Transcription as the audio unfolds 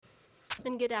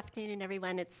And good afternoon,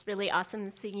 everyone. It's really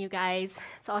awesome seeing you guys.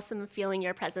 It's awesome feeling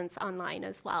your presence online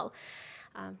as well.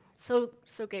 So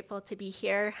grateful to be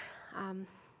here.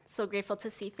 So grateful to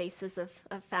see faces of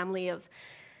family of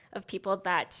people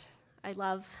that I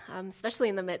love, especially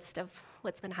in the midst of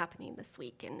what's been happening this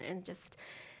week, and just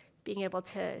being able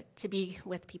to be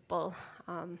with people.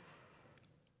 And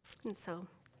so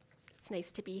it's nice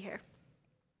to be here.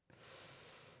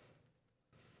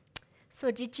 So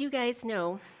did you guys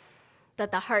know that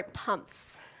the heart pumps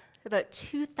about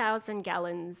 2,000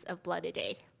 gallons of blood a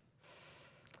day?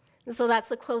 And so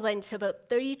that's equivalent to about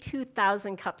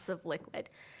 32,000 cups of liquid.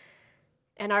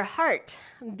 And our heart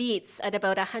beats at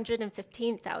about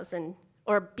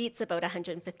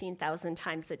 115,000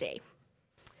 times a day.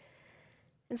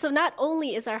 And so not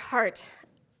only is our heart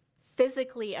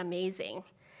physically amazing,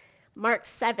 Mark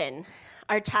 7,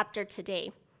 our chapter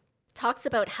today, talks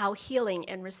about how healing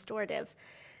and restorative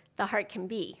the heart can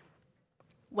be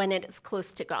when it is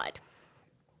close to God.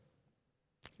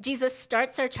 Jesus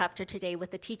starts our chapter today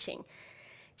with a teaching.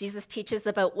 Jesus teaches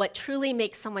about what truly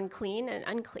makes someone clean and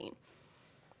unclean.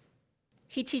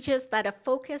 He teaches that a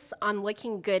focus on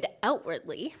looking good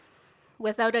outwardly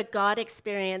without a God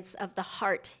experience of the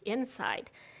heart inside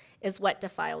is what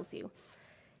defiles you.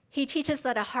 He teaches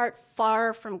that a heart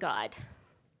far from God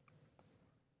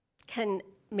can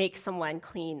make someone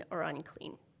clean or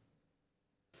unclean.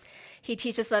 He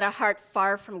teaches that a heart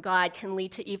far from God can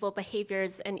lead to evil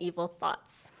behaviors and evil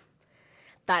thoughts.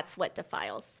 That's what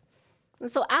defiles.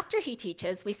 And so after he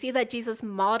teaches, we see that Jesus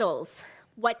models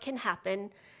what can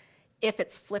happen if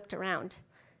it's flipped around,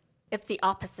 if the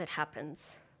opposite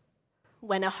happens,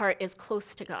 when a heart is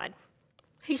close to God.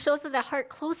 He shows that a heart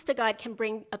close to God can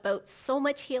bring about so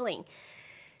much healing,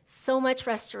 so much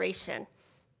restoration,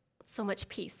 so much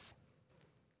peace.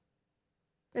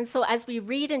 And so as we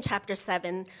read in chapter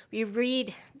 7, we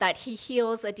read that he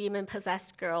heals a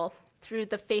demon-possessed girl through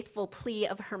the faithful plea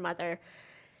of her mother,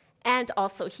 and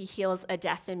also he heals a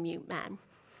deaf and mute man.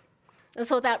 And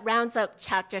so that rounds up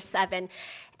chapter 7,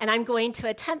 and I'm going to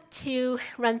attempt to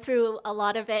run through a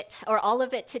lot of it, or all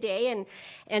of it today,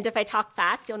 and if I talk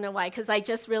fast, you'll know why, because I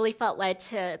just really felt led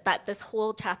to that this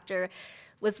whole chapter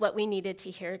was what we needed to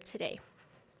hear today.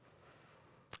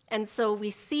 And so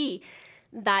we see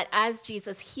that as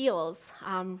Jesus heals,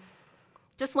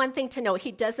 just one thing to note,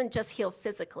 he doesn't just heal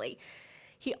physically.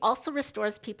 He also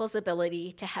restores people's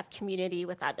ability to have community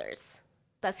with others.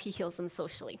 Thus, he heals them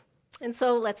socially. And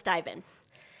so let's dive in.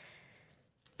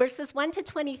 Verses 1 to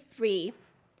 23,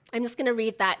 I'm just going to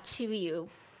read that to you.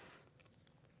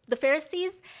 The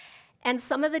Pharisees and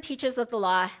some of the teachers of the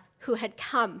law who had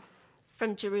come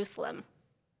from Jerusalem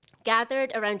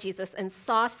gathered around Jesus and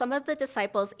saw some of the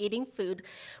disciples eating food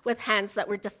with hands that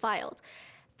were defiled,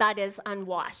 that is,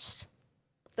 unwashed.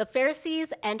 The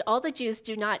Pharisees and all the Jews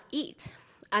do not eat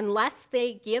unless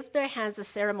they give their hands a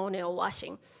ceremonial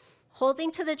washing,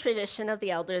 holding to the tradition of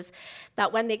the elders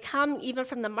that when they come even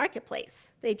from the marketplace,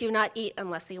 they do not eat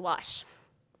unless they wash.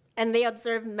 And they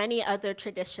observe many other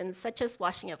traditions, such as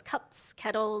washing of cups,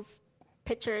 kettles,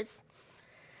 pitchers.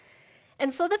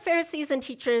 And so the Pharisees and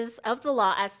teachers of the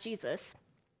law asked Jesus,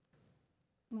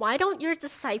 "Why don't your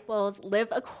disciples live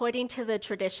according to the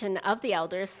tradition of the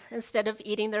elders instead of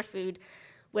eating their food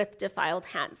with defiled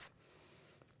hands?"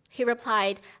 He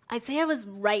replied, "Isaiah was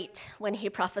right when he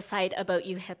prophesied about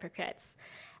you hypocrites.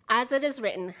 As it is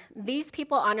written, these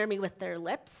people honor me with their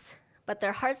lips, but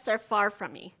their hearts are far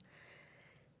from me."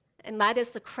 And that is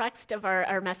the crux of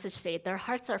our message today. Their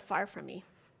hearts are far from me.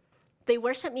 They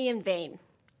worship me in vain.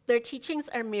 Their teachings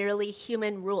are merely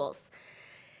human rules,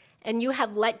 and you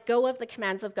have let go of the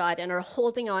commands of God and are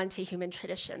holding on to human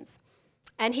traditions.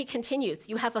 And he continues,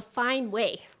 "You have a fine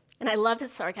way," and I love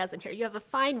his sarcasm here, "you have a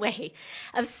fine way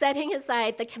of setting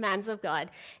aside the commands of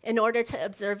God in order to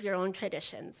observe your own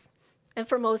traditions. And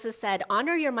for Moses said,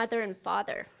 'Honor your mother and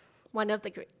father,' one of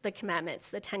the commandments,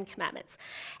 the 10 commandments,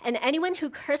 'and anyone who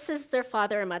curses their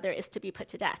father or mother is to be put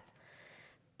to death.'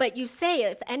 But you say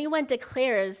if anyone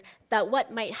declares that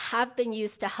what might have been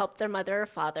used to help their mother or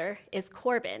father is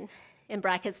korban, in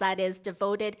brackets that is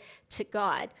devoted to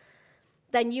God,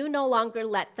 then you no longer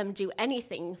let them do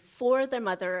anything for their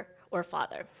mother or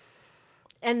father.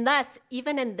 And thus,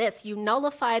 even in this, you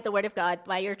nullify the word of God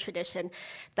by your tradition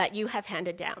that you have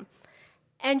handed down.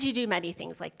 And you do many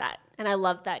things like that. And I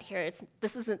love that here.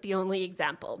 This isn't the only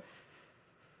example.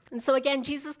 And so again,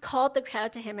 Jesus called the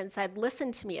crowd to him and said,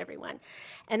 "Listen to me, everyone,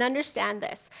 and understand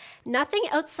this. Nothing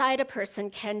outside a person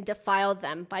can defile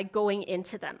them by going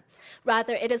into them.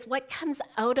 Rather, it is what comes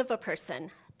out of a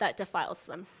person that defiles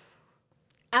them."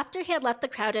 After he had left the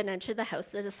crowd and entered the house,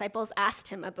 the disciples asked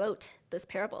him about this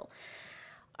parable.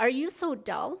 "Are you so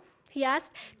dull?" he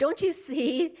asked. "Don't you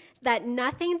see that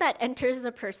nothing that enters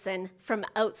a person from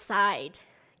outside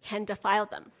can defile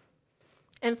them?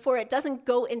 And for it doesn't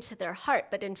go into their heart,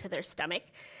 but into their stomach,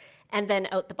 and then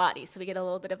out the body." So we get a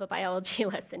little bit of a biology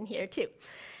lesson here too.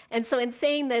 And so in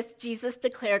saying this, Jesus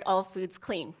declared all foods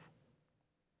clean.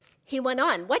 He went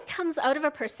on, "What comes out of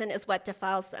a person is what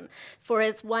defiles them, for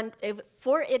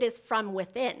it is from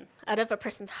within, out of a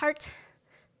person's heart,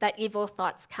 that evil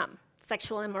thoughts come: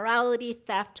 sexual immorality,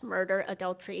 theft, murder,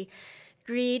 adultery,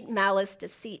 greed, malice,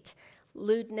 deceit,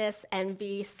 lewdness,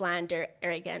 envy, slander,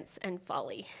 arrogance, and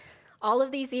folly. All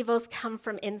of these evils come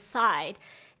from inside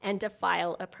and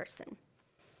defile a person."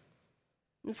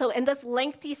 And so in this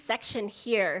lengthy section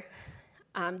here,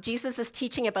 Jesus is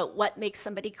teaching about what makes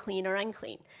somebody clean or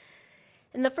unclean.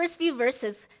 In the first few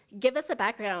verses, give us some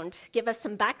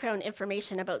background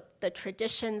information about the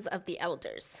traditions of the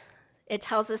elders. It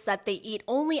tells us that they eat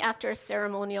only after a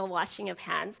ceremonial washing of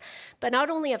hands, but not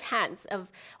only of hands,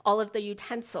 of all of the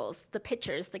utensils, the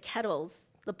pitchers, the kettles,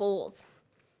 the bowls.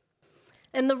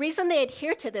 And the reason they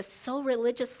adhere to this so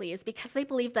religiously is because they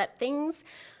believe that things,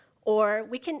 or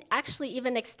we can actually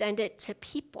even extend it to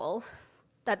people,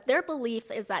 that their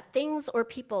belief is that things or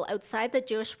people outside the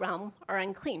Jewish realm are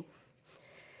unclean.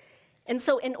 And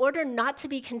so in order not to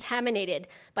be contaminated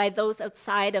by those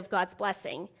outside of God's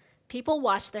blessing, people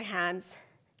wash their hands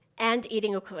and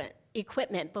eating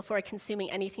equipment before consuming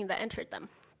anything that entered them.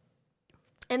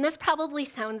 And this probably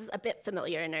sounds a bit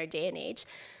familiar in our day and age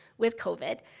with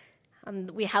COVID.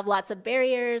 We have lots of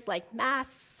barriers like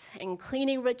masks and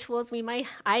cleaning rituals.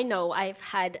 I know I've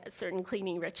had certain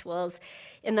cleaning rituals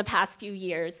in the past few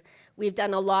years. We've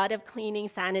done a lot of cleaning,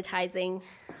 sanitizing,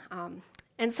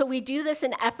 and so we do this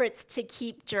in efforts to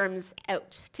keep germs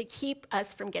out, to keep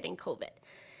us from getting COVID.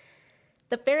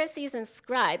 The Pharisees and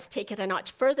scribes take it a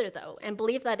notch further, though, and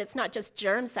believe that it's not just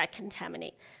germs that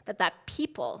contaminate, but that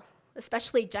people,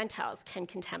 especially Gentiles, can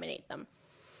contaminate them.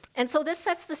 And so this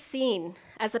sets the scene,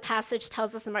 as the passage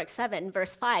tells us in Mark 7,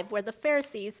 verse 5, where the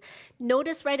Pharisees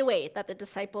notice right away that the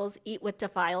disciples eat with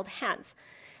defiled hands.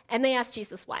 And they ask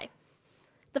Jesus why.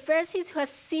 The Pharisees, who have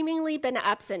seemingly been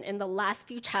absent in the last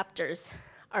few chapters,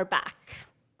 are back,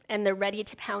 and they're ready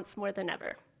to pounce more than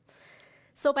ever.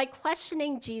 So by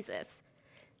questioning Jesus,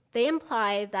 they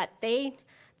imply that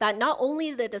not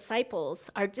only the disciples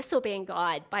are disobeying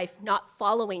God by not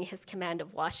following his command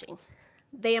of washing,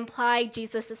 they imply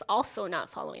Jesus is also not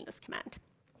following this command.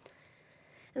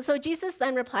 And so Jesus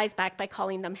then replies back by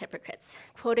calling them hypocrites,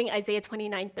 quoting Isaiah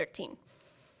 29:13,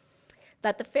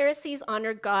 that the Pharisees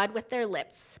honor God with their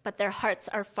lips, but their hearts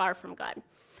are far from God.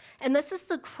 And this is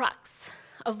the crux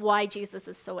of why Jesus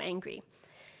is so angry.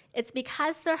 It's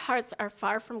because their hearts are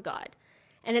far from God,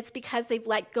 and it's because they've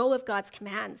let go of God's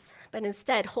commands, but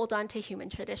instead hold on to human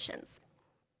traditions.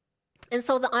 And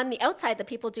so on the outside, the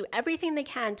people do everything they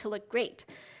can to look great,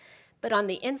 but on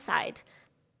the inside,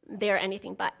 they're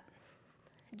anything but.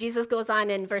 Jesus goes on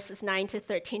in verses 9 to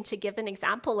 13 to give an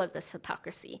example of this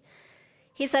hypocrisy.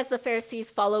 He says the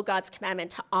Pharisees follow God's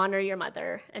commandment to honor your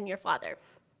mother and your father.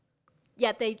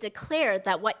 Yet they declare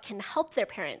that what can help their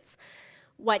parents,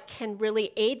 what can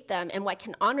really aid them, and what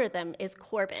can honor them is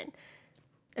Corban.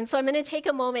 And so I'm going to take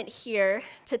a moment here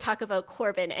to talk about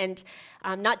Corban, and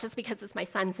not just because it's my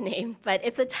son's name, but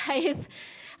it's a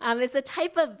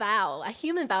type of vow, a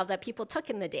human vow that people took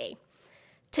in the day.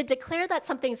 To declare that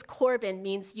something's Corban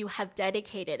means you have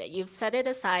dedicated it. You've set it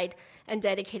aside and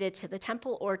dedicated it to the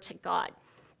temple or to God.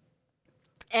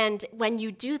 And when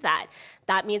you do that,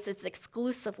 that means it's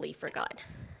exclusively for God.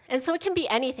 And so it can be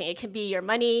anything. It can be your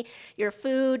money, your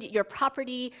food, your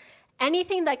property,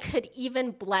 anything that could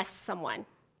even bless someone,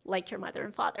 like your mother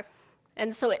and father.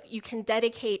 And so you can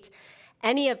dedicate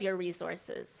any of your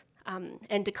resources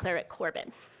and declare it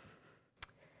Corban.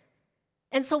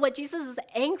 And so what Jesus is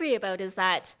angry about is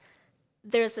that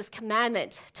there's this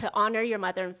commandment to honor your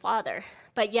mother and father,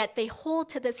 but yet they hold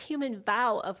to this human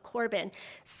vow of Corban,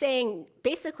 saying,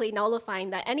 basically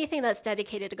nullifying that anything that's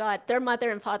dedicated to God, their mother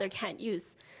and father can't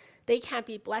use. They can't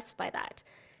be blessed by that.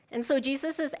 And so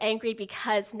Jesus is angry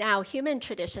because now human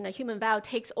tradition, a human vow,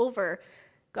 takes over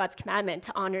God's commandment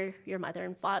to honor your mother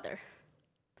and father.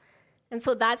 And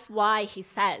so that's why he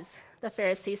says the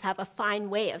Pharisees have a fine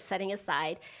way of setting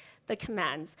aside the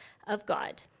commands of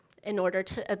God in order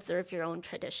to observe your own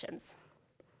traditions.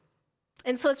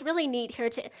 And so it's really neat here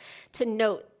to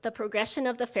note the progression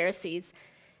of the Pharisees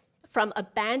from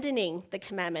abandoning the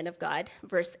commandment of God,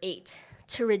 verse 8,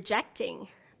 to rejecting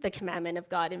the commandment of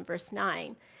God in verse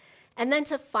 9, and then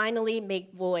to finally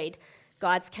make void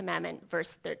God's commandment,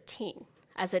 verse 13,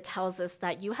 as it tells us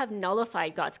that you have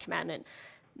nullified God's commandment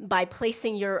by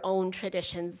placing your own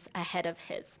traditions ahead of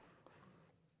his.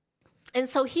 And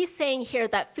so he's saying here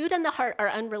that food and the heart are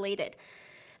unrelated.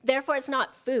 Therefore, it's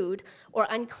not food or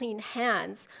unclean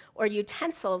hands or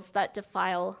utensils that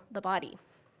defile the body.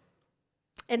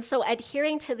 And so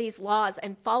adhering to these laws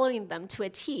and following them to a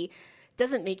T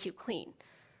doesn't make you clean.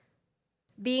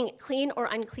 Being clean or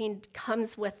unclean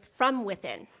comes from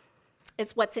within.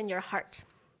 It's what's in your heart.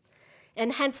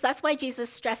 And hence, that's why Jesus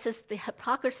stresses the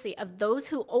hypocrisy of those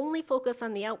who only focus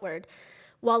on the outward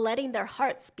while letting their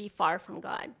hearts be far from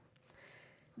God.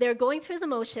 They're going through the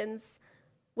motions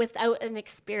without an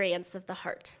experience of the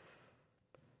heart.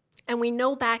 And we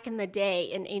know back in the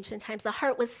day, in ancient times, the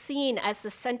heart was seen as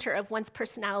the center of one's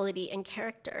personality and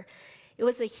character. It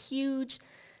was a huge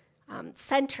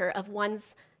center of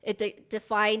it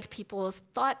defined people's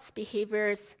thoughts,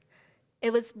 behaviors.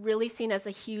 It was really seen as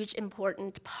a huge,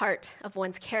 important part of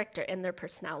one's character and their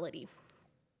personality.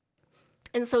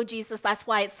 And so Jesus, that's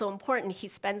why it's so important. He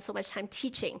spends so much time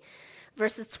teaching.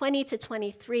 Verses 20 to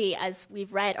 23, as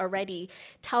we've read already,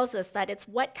 tells us that it's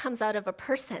what comes out of a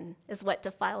person is what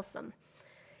defiles them.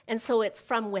 And so it's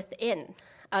from within,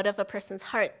 out of a person's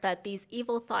heart, that these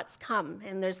evil thoughts come.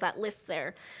 And there's that list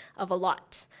there of a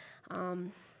lot.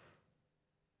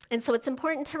 And so it's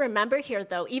important to remember here,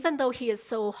 though, even though he is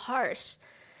so harsh,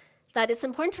 that it's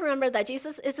important to remember that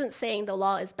Jesus isn't saying the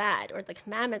law is bad or the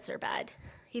commandments are bad.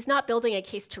 He's not building a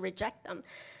case to reject them.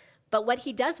 But what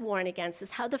he does warn against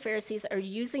is how the Pharisees are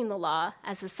using the law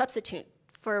as a substitute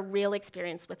for a real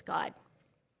experience with God.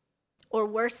 Or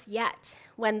worse yet,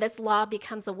 when this law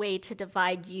becomes a way to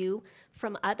divide you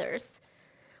from others,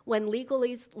 when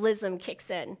legalism kicks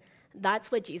in, that's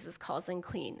what Jesus calls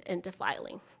unclean and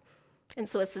defiling. And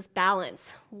so it's this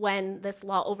balance. When this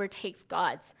law overtakes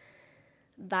God's,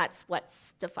 that's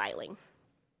what's defiling.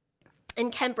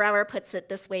 And Ken Brower puts it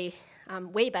this way,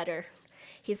 way better.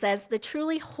 He says, the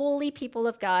truly holy people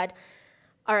of God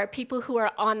are people who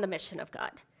are on the mission of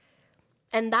God.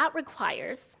 And that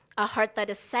requires a heart that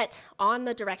is set on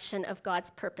the direction of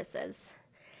God's purposes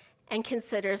and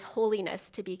considers holiness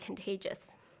to be contagious.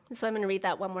 And so I'm going to read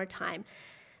that one more time.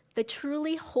 The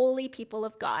truly holy people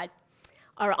of God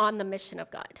are on the mission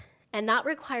of God. And that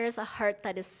requires a heart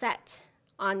that is set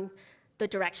on the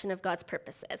direction of God's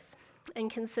purposes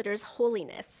and considers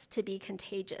holiness to be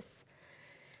contagious.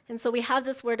 And so we have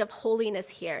this word of holiness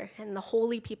here and the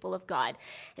holy people of God.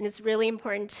 And it's really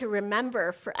important to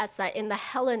remember for us that in the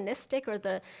Hellenistic or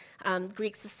the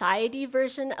Greek society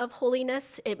version of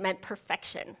holiness, it meant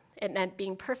perfection. It meant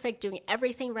being perfect, doing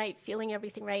everything right, feeling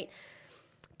everything right.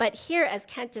 But here, as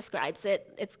Kent describes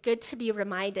it, it's good to be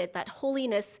reminded that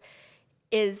holiness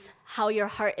is how your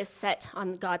heart is set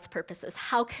on God's purposes,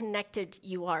 how connected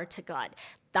you are to God.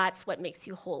 That's what makes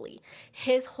you holy.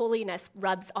 His holiness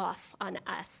rubs off on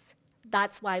us.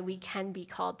 That's why we can be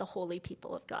called the holy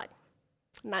people of God.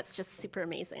 And that's just super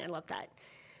amazing. I love that.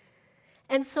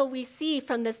 And so we see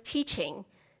from this teaching,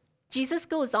 Jesus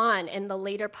goes on in the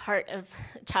later part of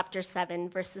chapter 7,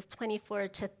 verses 24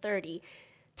 to 30,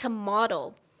 to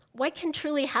model what can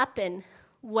truly happen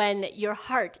when your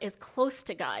heart is close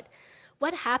to God.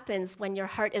 What happens when your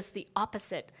heart is the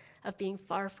opposite of being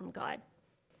far from God?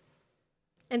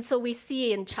 And so we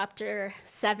see in chapter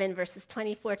 7, verses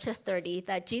 24 to 30,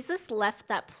 that Jesus left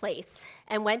that place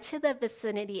and went to the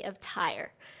vicinity of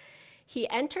Tyre. He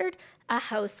entered a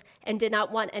house and did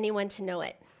not want anyone to know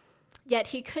it. Yet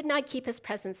he could not keep his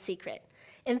presence secret.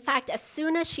 In fact, as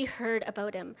soon as she heard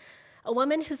about him, a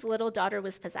woman whose little daughter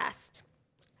was possessed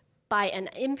by an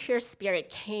impure spirit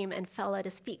came and fell at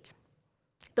his feet.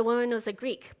 The woman was a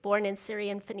Greek, born in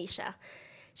Syrian Phoenicia.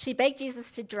 She begged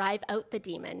Jesus to drive out the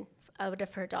demon out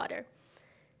of her daughter.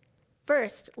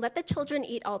 First, let the children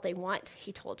eat all they want,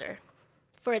 he told her,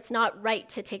 for it's not right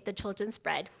to take the children's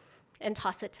bread and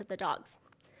toss it to the dogs.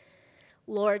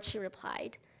 Lord, she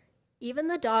replied, even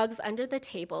the dogs under the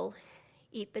table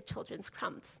eat the children's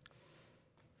crumbs.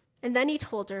 And then he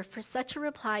told her, for such a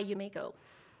reply you may go.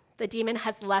 The demon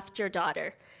has left your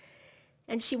daughter.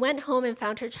 And she went home and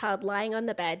found her child lying on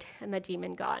the bed and the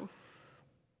demon gone.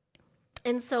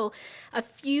 And so a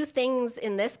few things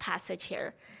in this passage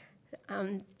here.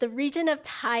 The region of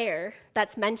Tyre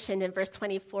that's mentioned in verse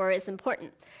 24 is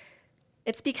important.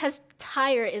 It's because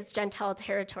Tyre is Gentile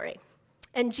territory.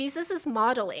 And Jesus is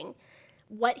modeling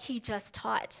what he just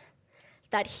taught,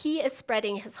 that he is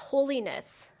spreading his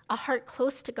holiness, a heart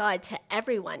close to God, to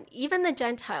everyone, even the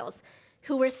Gentiles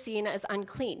who were seen as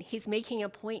unclean. He's making a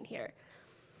point here.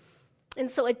 And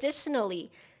so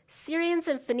additionally, Syrians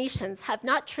and Phoenicians have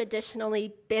not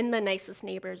traditionally been the nicest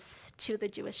neighbors to the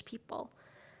Jewish people.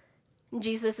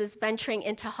 Jesus is venturing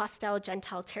into hostile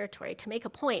Gentile territory to make a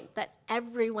point that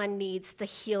everyone needs the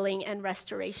healing and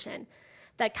restoration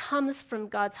that comes from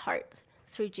God's heart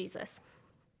through Jesus.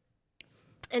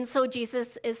 And so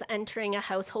Jesus is entering a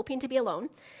house hoping to be alone.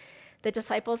 The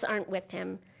disciples aren't with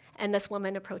him, and this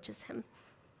woman approaches him.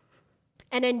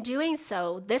 And in doing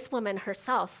so, this woman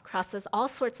herself crosses all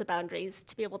sorts of boundaries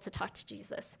to be able to talk to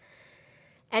Jesus.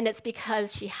 And it's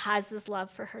because she has this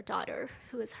love for her daughter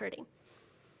who is hurting.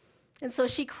 And so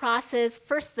she crosses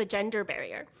first the gender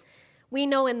barrier. We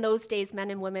know in those days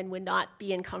men and women would not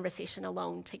be in conversation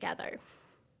alone together.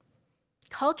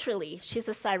 Culturally, she's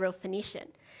a Syrophoenician,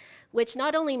 which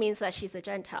not only means that she's a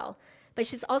Gentile, but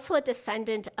she's also a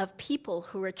descendant of people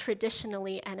who were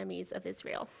traditionally enemies of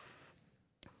Israel.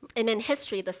 And in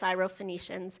history, the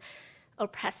Syrophoenicians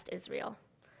oppressed Israel.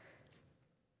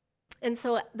 And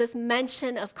so this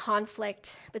mention of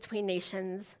conflict between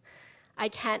nations, I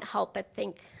can't help but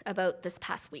think about this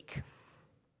past week,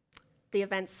 the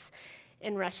events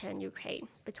in Russia and Ukraine,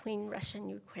 between Russia and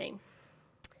Ukraine.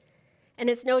 And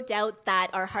it's no doubt that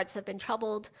our hearts have been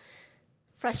troubled,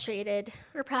 frustrated,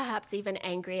 or perhaps even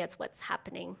angry at what's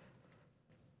happening.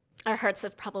 Our hearts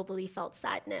have probably felt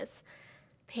sadness,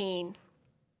 pain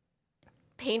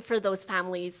for those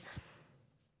families,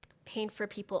 pain for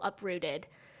people uprooted.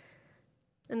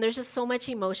 And there's just so much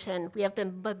emotion. We have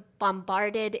been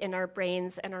bombarded in our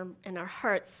brains and in our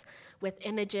hearts with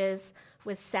images,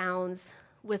 with sounds,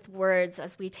 with words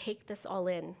as we take this all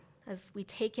in, as we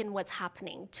take in what's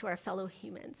happening to our fellow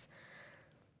humans.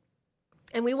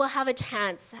 And we will have a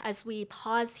chance as we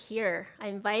pause here. I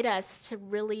invite us to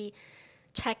really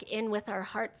check in with our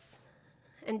hearts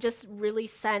and just really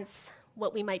sense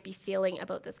what we might be feeling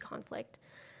about this conflict.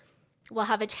 We'll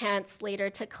have a chance later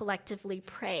to collectively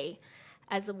pray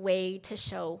as a way to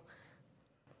show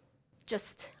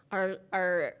just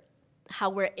our how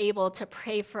we're able to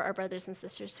pray for our brothers and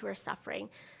sisters who are suffering.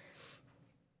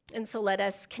 And so let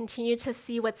us continue to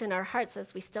see what's in our hearts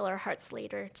as we still our hearts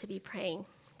later to be praying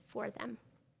for them.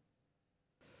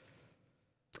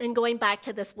 And going back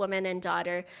to this woman and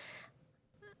daughter,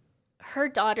 her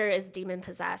daughter is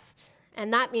demon-possessed,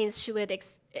 and that means she would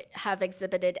have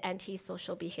exhibited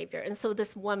antisocial behavior. And so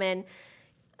this woman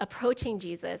approaching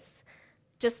Jesus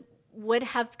just would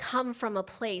have come from a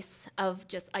place of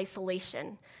just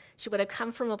isolation. She would have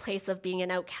come from a place of being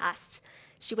an outcast.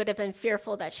 She would have been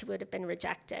fearful that she would have been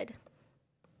rejected.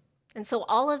 And so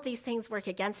all of these things work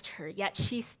against her, yet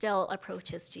she still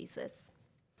approaches Jesus.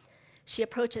 She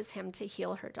approaches him to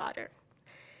heal her daughter.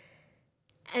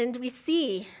 And we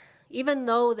see, even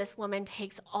though this woman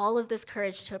takes all of this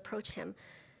courage to approach him,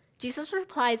 Jesus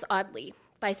replies oddly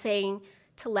by saying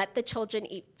to let the children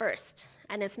eat first,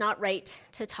 and it's not right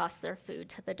to toss their food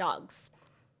to the dogs.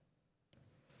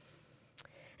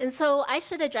 And so I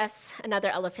should address another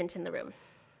elephant in the room,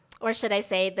 or should I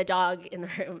say the dog in the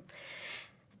room.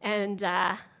 And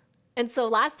so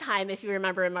last time, if you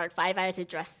remember in Mark 5, I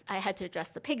had to address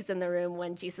the pigs in the room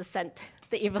when Jesus sent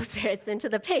the evil spirits into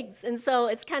the pigs. And so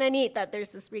it's kind of neat that there's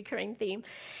this recurring theme.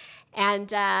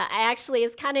 And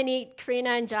it's kind of neat. Karina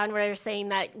and John were saying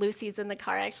that Lucy's in the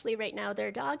car actually right now,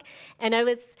 their dog. And I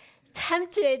was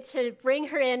tempted to bring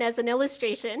her in as an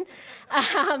illustration,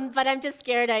 but I'm just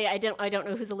scared. I don't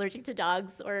know who's allergic to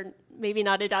dogs, or maybe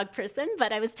not a dog person,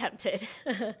 but I was tempted.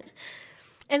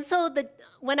 And so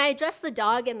when I address the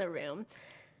dog in the room,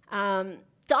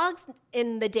 dogs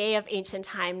in the day of ancient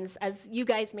times, as you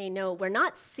guys may know, were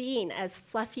not seen as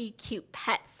fluffy, cute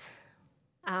pets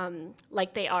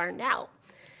like they are now.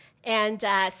 And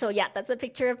that's a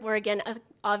picture of Morgan,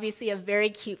 obviously a very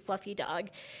cute, fluffy dog.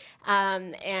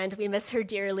 And we miss her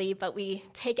dearly, but we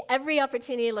take every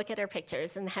opportunity to look at her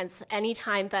pictures, and hence any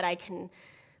time that I can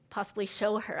possibly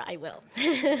show her, I will.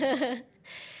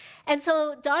 And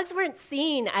so dogs weren't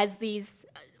seen as these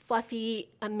fluffy,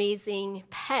 amazing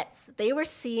pets. They were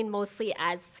seen mostly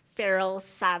as feral,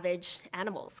 savage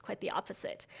animals, quite the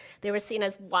opposite. They were seen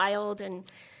as wild and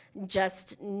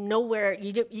just nowhere,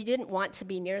 you didn't want to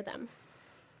be near them.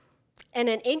 And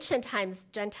in ancient times,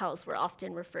 Gentiles were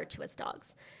often referred to as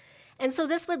dogs. And so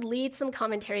this would lead some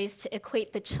commentaries to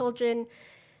equate the children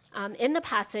in the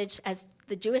passage as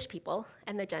the Jewish people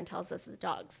and the Gentiles as the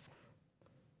dogs.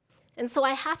 And so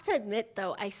I have to admit,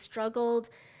 though, I struggled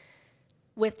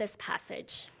with this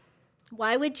passage.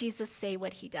 Why would Jesus say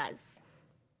what he does?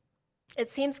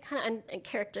 It seems kind of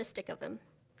uncharacteristic of him.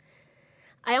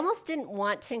 I almost didn't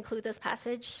want to include this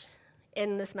passage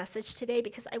in this message today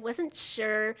because I wasn't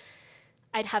sure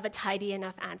I'd have a tidy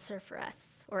enough answer for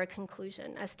us or a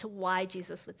conclusion as to why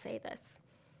Jesus would say this.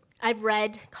 I've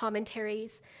read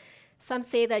commentaries. Some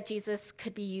say that Jesus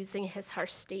could be using his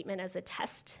harsh statement as a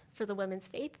test for the woman's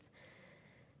faith.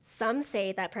 Some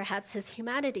say that perhaps his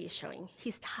humanity is showing.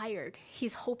 He's tired.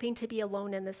 He's hoping to be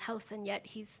alone in this house, and yet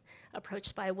he's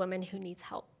approached by a woman who needs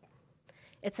help.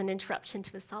 It's an interruption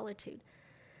to his solitude.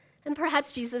 And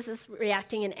perhaps Jesus is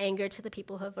reacting in anger to the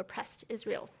people who have oppressed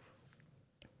Israel.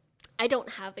 I don't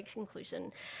have a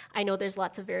conclusion. I know there's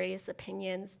lots of various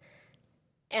opinions,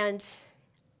 and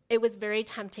it was very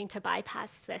tempting to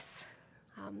bypass this.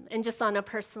 And just on a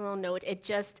personal note, it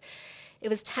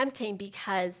was tempting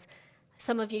because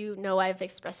some of you know I've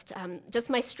expressed just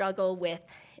my struggle with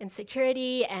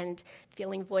insecurity and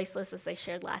feeling voiceless, as I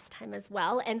shared last time as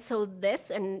well. And so this,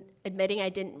 and admitting I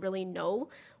didn't really know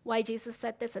why Jesus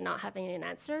said this and not having an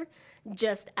answer,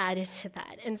 just added to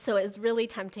that. And so it was really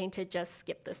tempting to just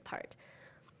skip this part.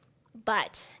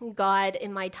 But God,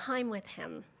 in my time with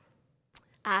him,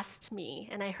 asked me,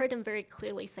 and I heard him very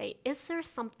clearly say, is there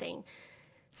something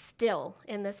still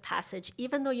in this passage,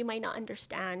 even though you might not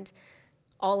understand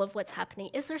all of what's happening,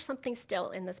 is there something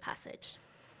still in this passage?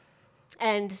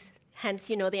 And hence,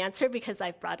 you know the answer because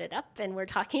I've brought it up and we're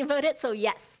talking about it. So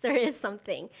yes, there is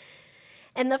something.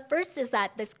 And the first is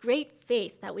that this great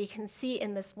faith that we can see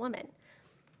in this woman,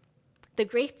 the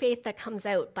great faith that comes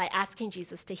out by asking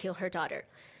Jesus to heal her daughter.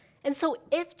 And so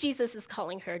if Jesus is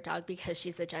calling her a dog because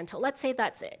she's a Gentile, let's say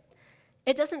that's it.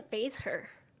 It doesn't faze her.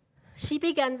 She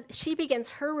begins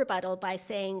her rebuttal by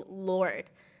saying, Lord.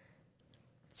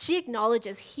 She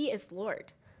acknowledges he is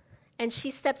Lord. And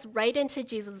she steps right into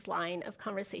Jesus' line of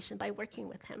conversation by working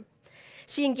with him.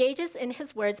 She engages in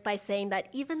his words by saying that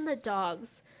even the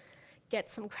dogs get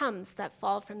some crumbs that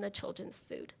fall from the children's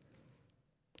food.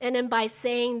 And then by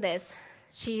saying this,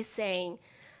 she's saying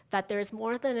that there's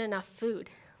more than enough food.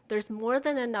 There's more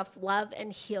than enough love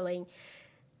and healing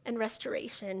and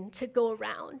restoration to go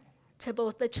around to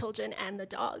both the children and the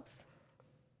dogs.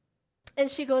 And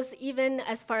she goes even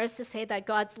as far as to say that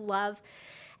God's love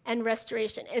and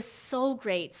restoration is so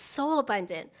great, so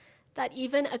abundant, that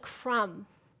even a crumb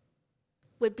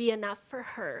would be enough for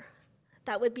her.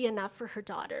 That would be enough for her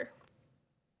daughter.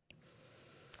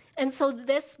 And so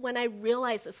this, when I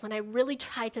realized this, when I really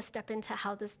tried to step into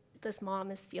how this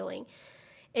mom is feeling,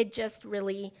 it just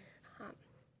really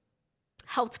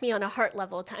helped me on a heart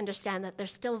level to understand that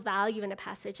there's still value in a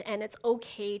passage, and it's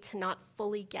okay to not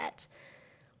fully get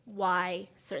why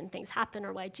certain things happen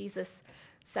or why Jesus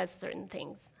says certain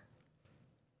things.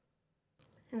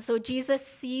 And so Jesus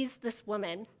sees this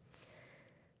woman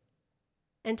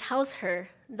and tells her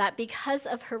that because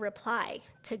of her reply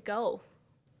to go,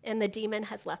 and the demon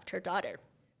has left her daughter.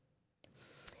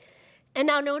 And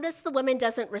now notice the woman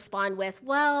doesn't respond with,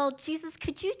 well, Jesus,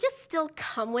 could you just still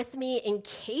come with me in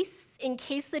case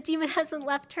the demon hasn't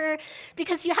left her?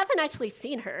 Because you haven't actually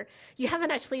seen her. You haven't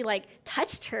actually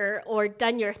touched her or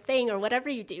done your thing or whatever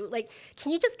you do.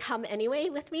 Can you just come anyway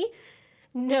with me?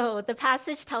 No, the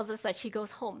passage tells us that she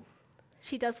goes home.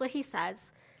 She does what he says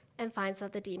and finds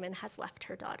that the demon has left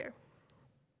her daughter.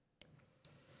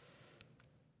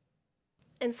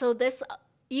 And so this,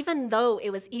 even though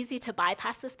it was easy to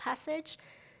bypass this passage,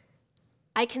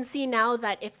 I can see now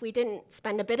that if we didn't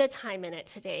spend a bit of time in it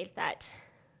today, that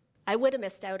I would have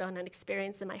missed out on an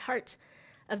experience in my heart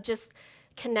of just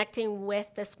connecting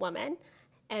with this woman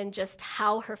and just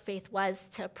how her faith was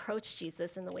to approach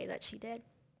Jesus in the way that she did.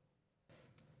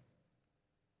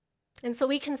 And so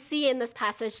we can see in this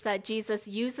passage that Jesus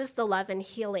uses the love and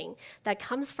healing that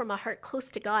comes from a heart close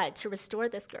to God to restore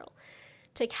this girl,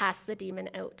 to cast the demon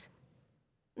out.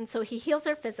 And so he heals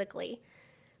her physically.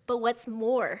 But what's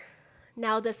more,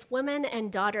 now this woman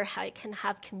and daughter can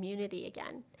have community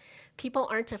again. People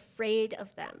aren't afraid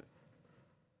of them.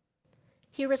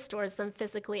 He restores them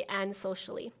physically and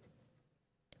socially.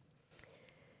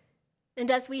 And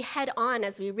as we head on,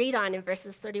 as we read on in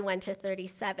verses 31 to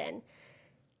 37,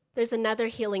 there's another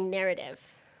healing narrative.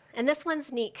 And this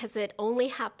one's neat because it only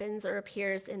happens or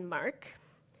appears in Mark.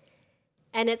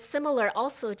 And it's similar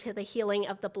also to the healing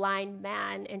of the blind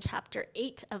man in chapter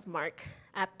 8 of Mark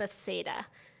at Bethsaida.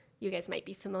 You guys might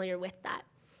be familiar with that.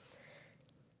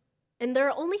 And there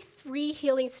are only 3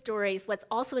 healing stories. What's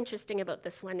also interesting about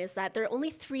this one is that there are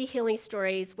only 3 healing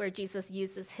stories where Jesus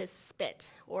uses his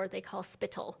spit, or they call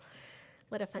spittle.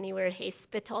 What a funny word, hey,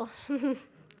 spittle.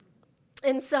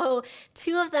 And so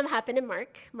 2 of them happen in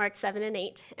Mark 7 and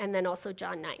 8, and then also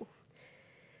John 9.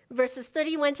 Verses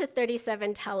 31 to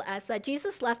 37 tell us that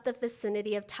Jesus left the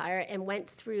vicinity of Tyre and went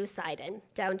through Sidon,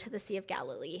 down to the Sea of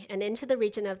Galilee, and into the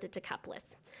region of the Decapolis.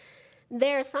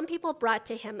 There, some people brought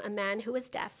to him a man who was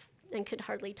deaf and could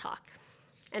hardly talk,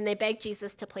 and they begged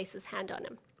Jesus to place his hand on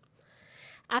him.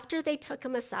 After he took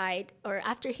him aside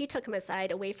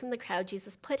away from the crowd,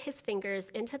 Jesus put his fingers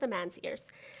into the man's ears.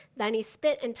 Then he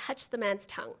spit and touched the man's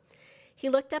tongue. He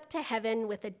looked up to heaven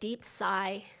with a deep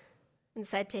sigh and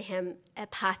said to him,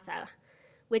 "Ephphatha,"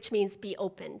 which means be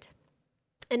opened.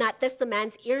 And at this, the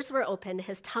man's ears were opened,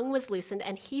 his tongue was loosened,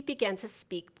 and he began to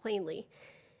speak plainly.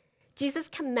 Jesus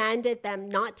commanded them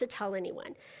not to tell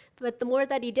anyone, but the more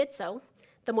that he did so,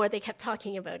 the more they kept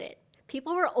talking about it.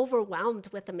 People were overwhelmed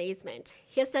with amazement.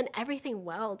 He has done everything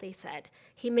well, they said.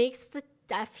 He makes the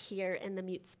deaf hear and the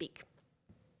mute speak.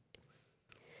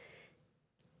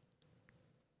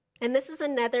 And this is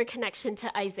another connection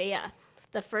to Isaiah.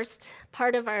 The first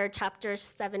part of our chapter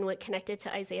 7 was connected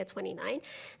to Isaiah 29,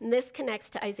 and this connects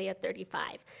to Isaiah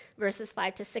 35, verses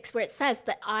 5 to 6, where it says,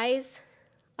 "The eyes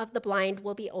of the blind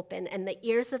will be open, and the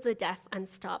ears of the deaf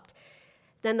unstopped.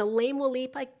 Then the lame will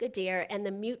leap like a deer, and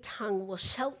the mute tongue will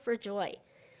shout for joy.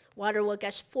 Water will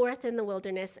gush forth in the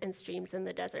wilderness and streams in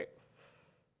the desert."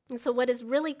 And so what is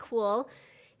really cool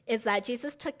is that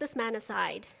Jesus took this man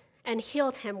aside and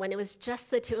healed him when it was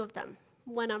just the two of them,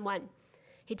 one-on-one.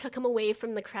 He took him away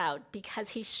from the crowd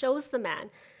because he shows the man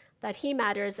that he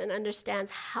matters and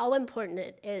understands how important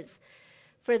it is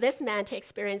for this man to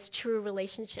experience true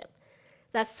relationship,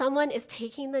 that someone is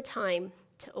taking the time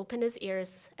to open his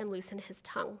ears and loosen his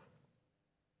tongue.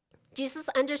 Jesus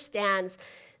understands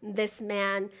this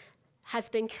man has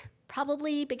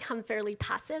probably become fairly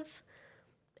passive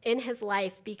in his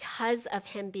life because of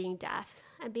him being deaf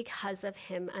and because of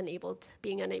him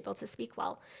being unable to speak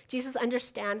well. Jesus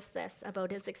understands this about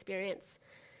his experience.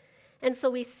 And so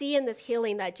we see in this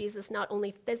healing that Jesus not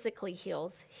only physically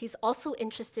heals, he's also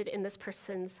interested in this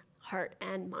person's heart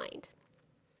and mind.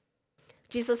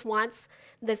 Jesus wants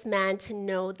this man to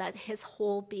know that his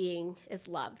whole being is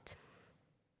loved.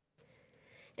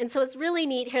 And so it's really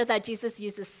neat here that Jesus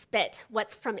uses spit,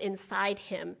 what's from inside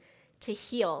him, to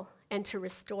heal and to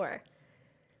restore.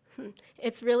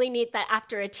 It's really neat that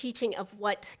after a teaching of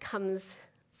what comes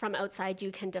from outside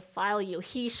you can defile you,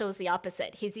 he shows the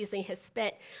opposite. He's using his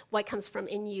spit, what comes from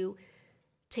in you,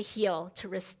 to heal, to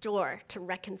restore, to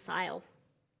reconcile.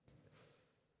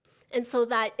 And so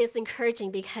that is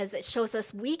encouraging because it shows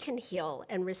us we can heal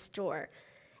and restore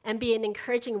and be an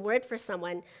encouraging word for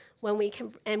someone when we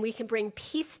can bring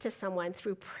peace to someone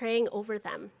through praying over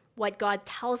them, what God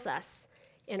tells us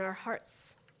in our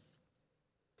hearts.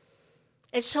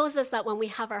 It shows us that when we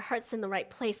have our hearts in the right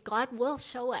place, God will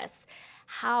show us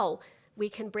how we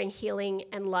can bring healing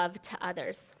and love to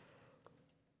others.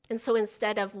 And so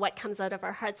instead of what comes out of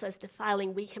our hearts as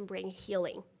defiling, we can bring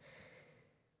healing.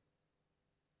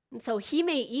 And so he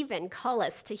may even call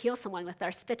us to heal someone with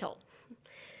our spittle.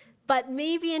 But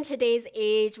maybe in today's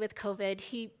age with COVID,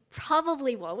 he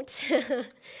probably won't.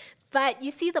 But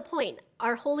you see the point.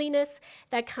 Our holiness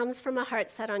that comes from a heart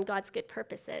set on God's good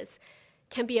purposes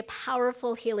can be a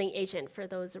powerful healing agent for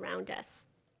those around us.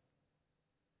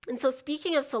 And so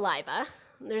speaking of saliva,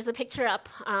 there's a picture up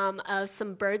of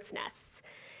some birds' nests.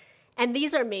 And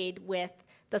these are made with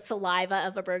the saliva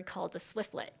of a bird called a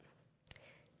swiftlet.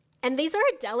 And these are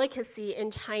a delicacy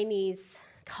in Chinese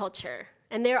culture,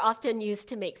 and they're often used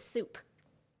to make soup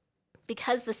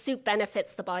because the soup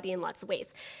benefits the body in lots of ways.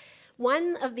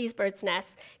 One of these birds'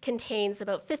 nests contains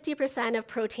about 50% of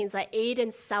proteins that aid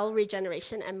in cell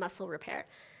regeneration and muscle repair.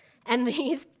 And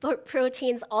these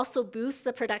proteins also boost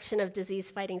the production of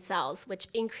disease-fighting cells, which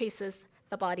increases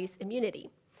the body's immunity.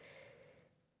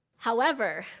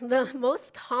 However, the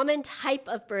most common type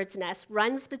of bird's nest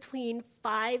runs between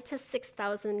 $5,000 to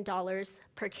 $6,000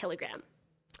 per kilogram.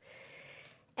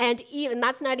 And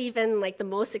that's not even like the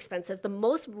most expensive. The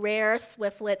most rare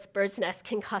swiftlets bird's nest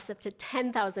can cost up to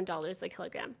 $10,000 a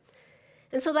kilogram.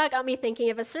 And so that got me thinking,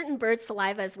 if a certain bird's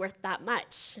saliva is worth that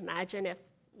much, imagine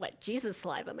what Jesus'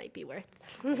 saliva might be worth.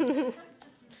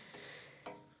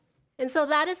 And so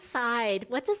that aside,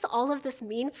 what does all of this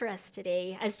mean for us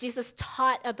today as Jesus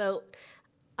taught about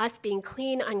us being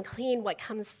clean, unclean, what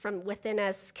comes from within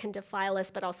us can defile us,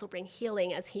 but also bring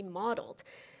healing as he modeled?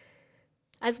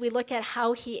 As we look at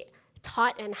how he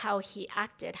taught and how he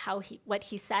acted, what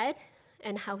he said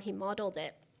and how he modeled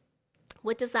it,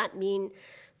 what does that mean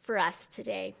for us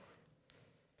today?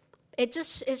 It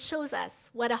shows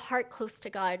us what a heart close to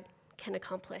God can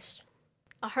accomplish,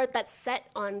 a heart that's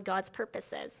set on God's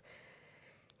purposes,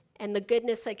 and the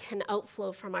goodness that can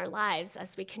outflow from our lives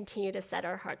as we continue to set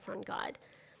our hearts on God.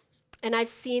 And I've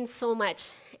seen so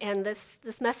much, and this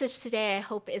message today, I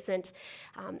hope, it's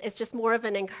just more of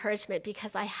an encouragement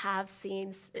because I have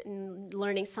seen, in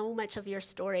learning so much of your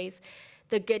stories,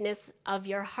 the goodness of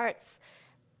your hearts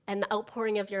and the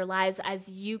outpouring of your lives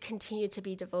as you continue to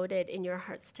be devoted in your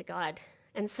hearts to God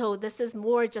And so this is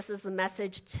more just as a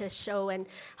message to show and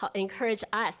encourage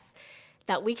us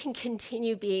that we can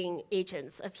continue being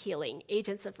agents of healing,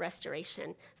 agents of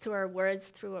restoration through our words,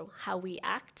 through how we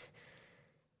act.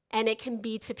 And it can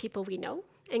be to people we know,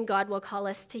 and God will call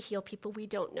us to heal people we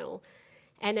don't know.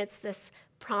 And it's this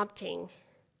prompting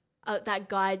that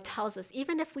God tells us,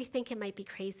 even if we think it might be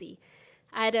crazy.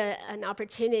 I had an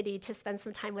opportunity to spend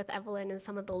some time with Evelyn and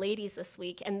some of the ladies this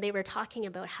week, and they were talking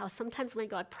about how sometimes when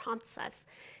God prompts us,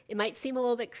 it might seem a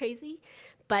little bit crazy,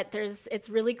 but it's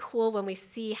really cool when we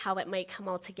see how it might come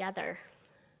all together.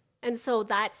 And so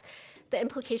that's the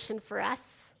implication for us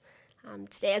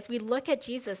today. As we look at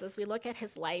Jesus, as we look at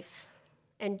his life,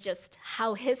 and just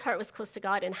how his heart was close to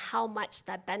God and how much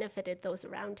that benefited those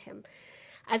around him,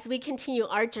 as we continue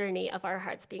our journey of our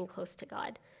hearts being close to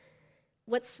God,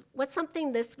 what's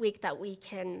something this week that we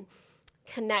can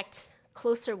connect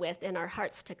closer with in our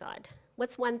hearts to God?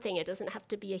 What's one thing? It doesn't have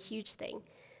to be a huge thing.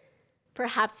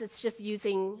 Perhaps it's just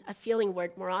using a feeling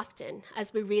word more often.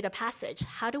 As we read a passage,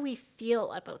 how do we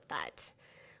feel about that?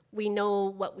 We know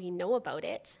what we know about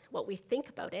it, what we think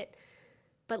about it,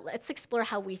 but let's explore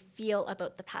how we feel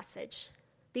about the passage.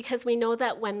 Because we know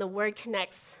that when the word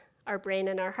connects our brain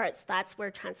and our hearts, that's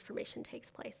where transformation takes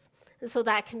place. And so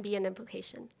that can be an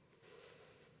implication.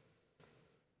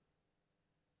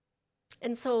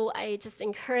 And so I just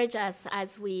encourage us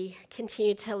as we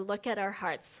continue to look at our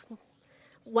hearts.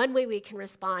 One way we can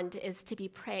respond is to be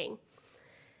praying.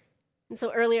 And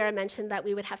so earlier I mentioned that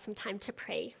we would have some time to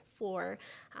pray for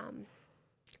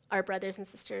our brothers and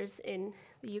sisters in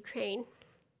the Ukraine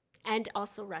and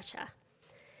also Russia.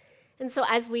 And so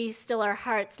as we still our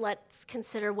hearts, let's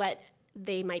consider what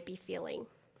they might be feeling,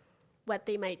 what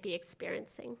they might be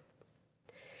experiencing.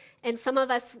 And some of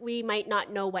us, we might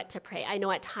not know what to pray. I know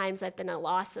at times I've been at a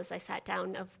loss as I sat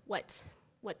down of what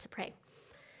to pray.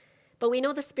 But we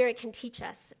know the Spirit can teach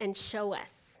us and show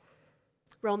us.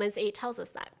 Romans 8 tells us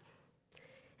that.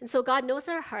 And so God knows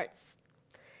our hearts.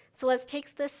 So let's take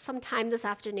some time this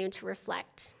afternoon to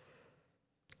reflect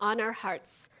on our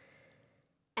hearts.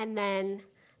 And then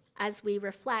as we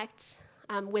reflect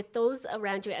with those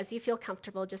around you, as you feel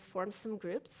comfortable, just form some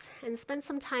groups and spend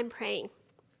some time praying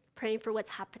for what's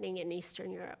happening in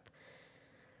Eastern Europe.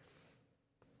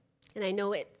 And I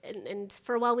know and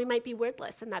for a while we might be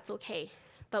wordless, and that's okay.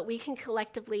 But we can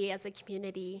collectively, as a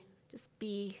community, just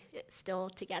be still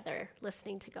together,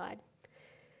 listening to God.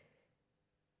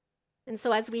 And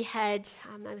so as we head,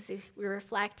 as we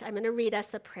reflect, I'm going to read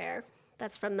us a prayer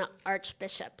that's from the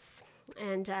archbishops.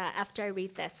 And after I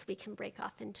read this, we can break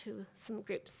off into some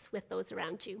groups with those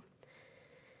around you.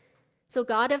 So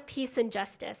God of peace and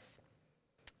justice,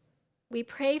 we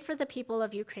pray for the people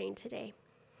of Ukraine today.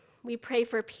 We pray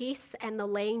for peace and the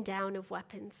laying down of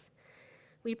weapons.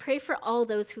 We pray for all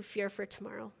those who fear for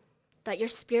tomorrow, that your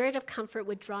spirit of comfort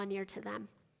would draw near to them.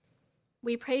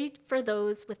 We pray for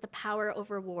those with the power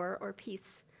over war or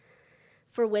peace,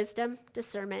 for wisdom,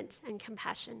 discernment, and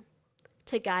compassion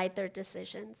to guide their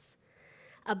decisions.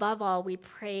 Above all, we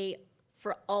pray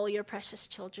for all your precious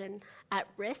children at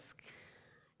risk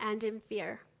and in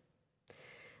fear,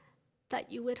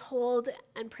 that you would hold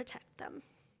and protect them.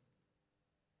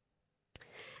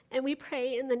 And we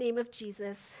pray in the name of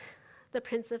Jesus, the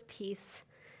Prince of Peace.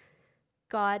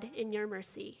 God, in your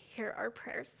mercy, hear our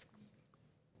prayers.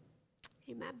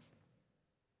 Amen.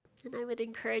 And I would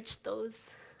encourage those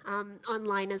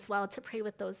online as well to pray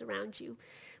with those around you.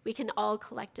 We can all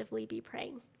collectively be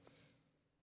praying.